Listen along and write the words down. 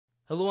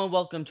Hello and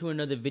welcome to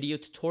another video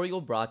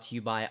tutorial brought to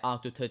you by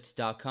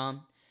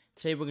octotuts.com.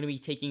 Today we're going to be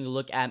taking a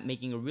look at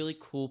making a really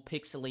cool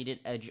pixelated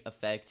edge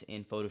effect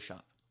in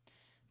Photoshop.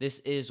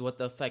 This is what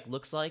the effect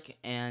looks like,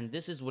 and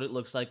this is what it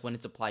looks like when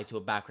it's applied to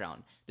a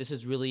background. This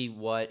is really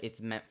what it's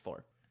meant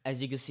for.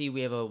 As you can see,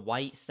 we have a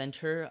white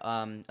center,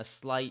 a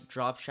slight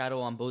drop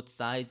shadow on both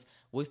sides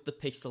with the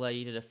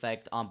pixelated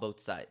effect on both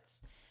sides.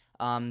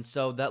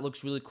 So that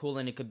looks really cool,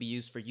 and it could be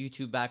used for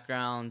YouTube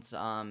backgrounds,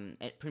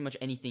 pretty much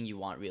anything you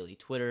want, really.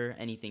 Twitter,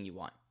 anything you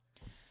want.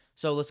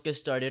 So let's get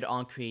started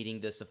on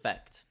creating this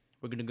effect.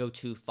 We're going to go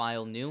to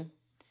File, New,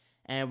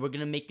 and we're going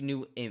to make a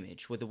new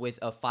image with a width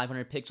of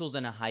 500 pixels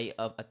and a height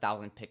of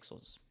 1000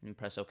 pixels. And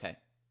press OK.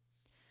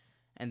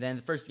 And then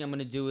the first thing I'm going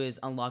to do is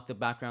unlock the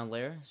background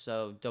layer.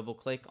 So double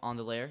click on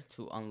the layer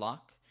to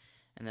unlock,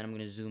 and then I'm going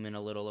to zoom in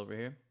a little over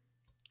here.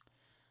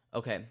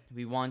 Okay,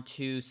 we want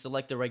to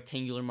select the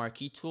rectangular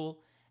marquee tool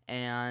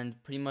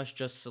and pretty much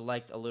just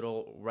select a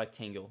little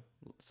rectangle,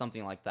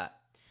 something like that.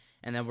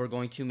 And then we're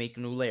going to make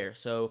a new layer.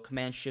 So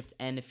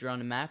Command-Shift-N if you're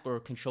on a Mac, or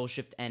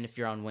Control-Shift-N if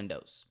you're on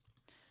Windows.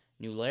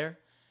 New layer.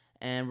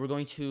 And we're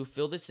going to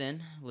fill this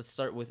in. Let's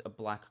start with a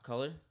black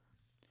color.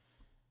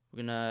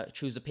 We're going to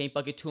choose the paint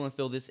bucket tool and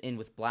fill this in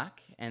with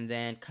black. And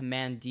then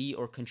Command-D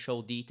or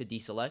Control-D to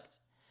deselect.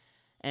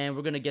 And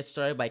we're going to get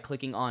started by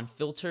clicking on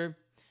Filter,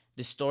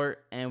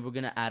 Distort, and we're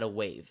going to add a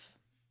wave.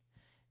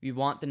 We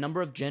want the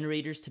number of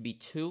generators to be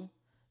 2,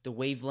 the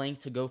wavelength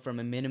to go from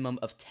a minimum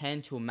of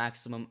 10 to a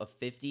maximum of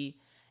 50,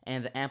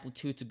 and the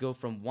amplitude to go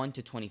from 1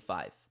 to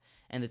 25.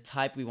 And the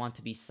type we want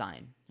to be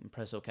sine, and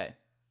press OK.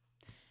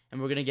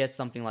 And we're going to get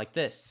something like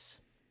this.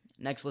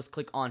 Next, let's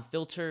click on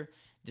Filter,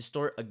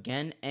 Distort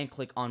again, and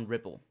click on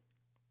Ripple.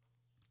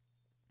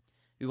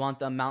 We want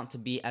the amount to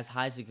be as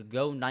high as it could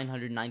go,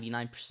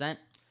 999%.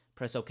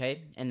 Press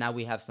OK, and now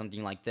we have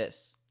something like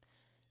this.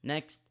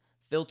 Next,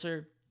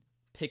 Filter,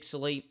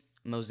 Pixelate,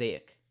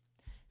 Mosaic.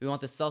 We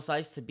want the cell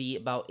size to be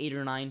about 8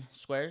 or 9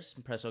 squares,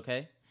 and press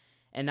OK.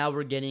 And now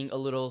we're getting a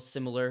little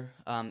similar,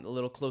 a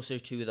little closer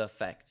to the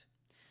effect.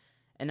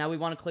 And now we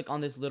want to click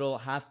on this little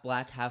half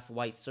black, half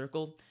white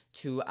circle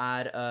to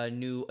add a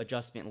new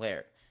adjustment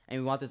layer.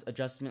 And we want this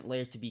adjustment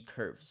layer to be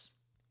curves.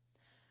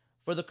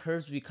 For the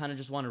curves, we kind of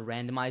just want to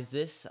randomize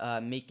this,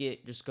 make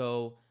it just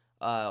go,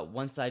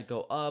 one side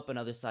go up,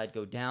 another side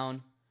go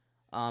down.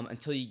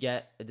 Until you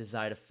get a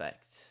desired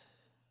effect,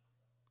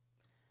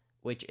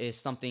 which is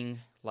something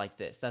like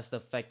this. That's the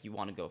effect you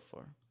want to go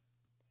for.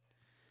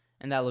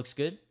 And that looks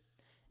good.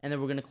 And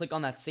then we're going to click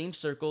on that same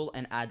circle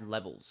and add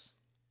levels.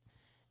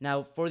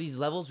 Now, for these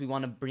levels, we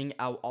want to bring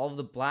out all of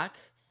the black,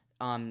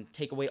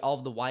 take away all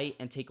of the white,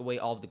 and take away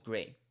all of the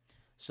gray.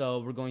 So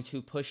we're going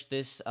to push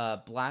this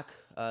black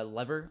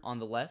lever on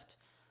the left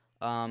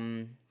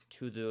to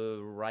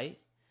the right.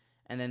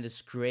 And then this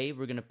gray,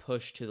 we're going to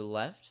push to the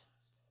left.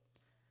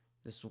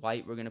 This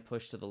white we're going to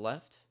push to the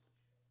left,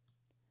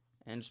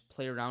 and just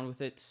play around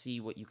with it to see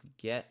what you could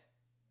get.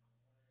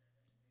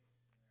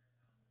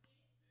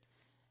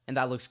 And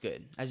that looks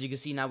good. As you can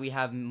see, now we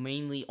have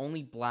mainly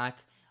only black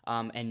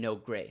and no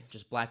gray,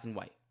 just black and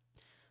white.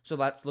 So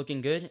that's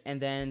looking good.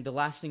 And then the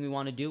last thing we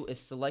want to do is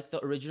select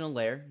the original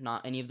layer,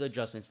 not any of the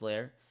adjustments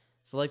layer.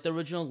 Select the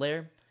original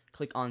layer,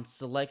 click on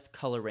Select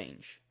Color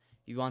Range.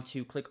 You want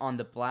to click on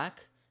the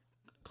black,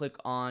 click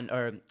on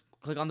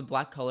the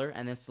black color,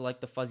 and then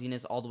select the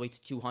fuzziness all the way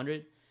to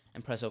 200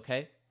 and press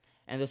OK.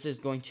 And this is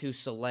going to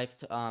select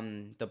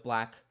the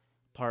black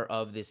part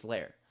of this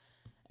layer.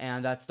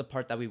 And that's the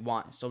part that we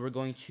want. So we're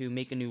going to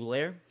make a new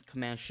layer,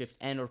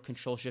 Command-Shift-N or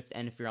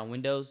Control-Shift-N if you're on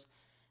Windows.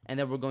 And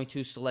then we're going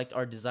to select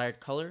our desired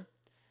color,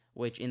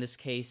 which in this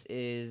case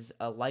is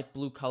a light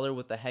blue color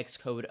with the hex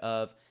code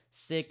of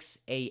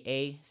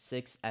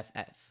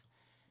 6AA6FF.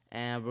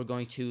 And we're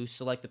going to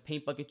select the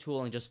paint bucket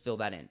tool and just fill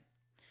that in.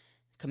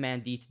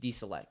 Command-D to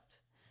deselect.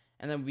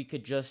 And then we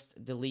could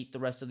just delete the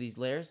rest of these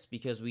layers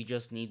because we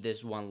just need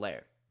this one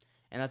layer.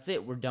 And that's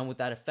it. We're done with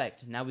that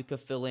effect. Now we could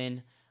fill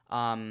in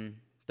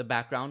the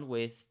background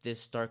with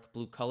this dark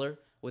blue color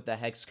with the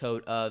hex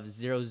code of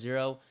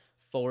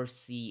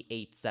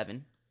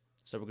 004C87.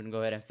 So we're going to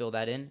go ahead and fill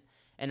that in.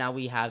 And now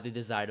we have the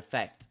desired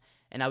effect.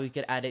 And now we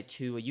could add it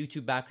to a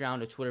YouTube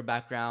background, a Twitter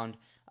background,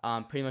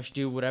 pretty much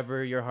do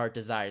whatever your heart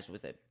desires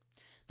with it.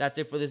 That's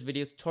it for this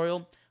video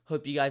tutorial.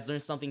 Hope you guys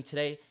learned something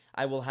today.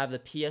 I will have the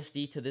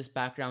PSD to this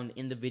background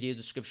in the video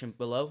description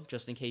below,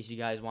 just in case you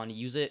guys want to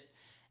use it.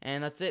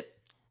 And that's it.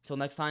 Till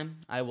next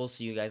time, I will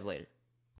see you guys later.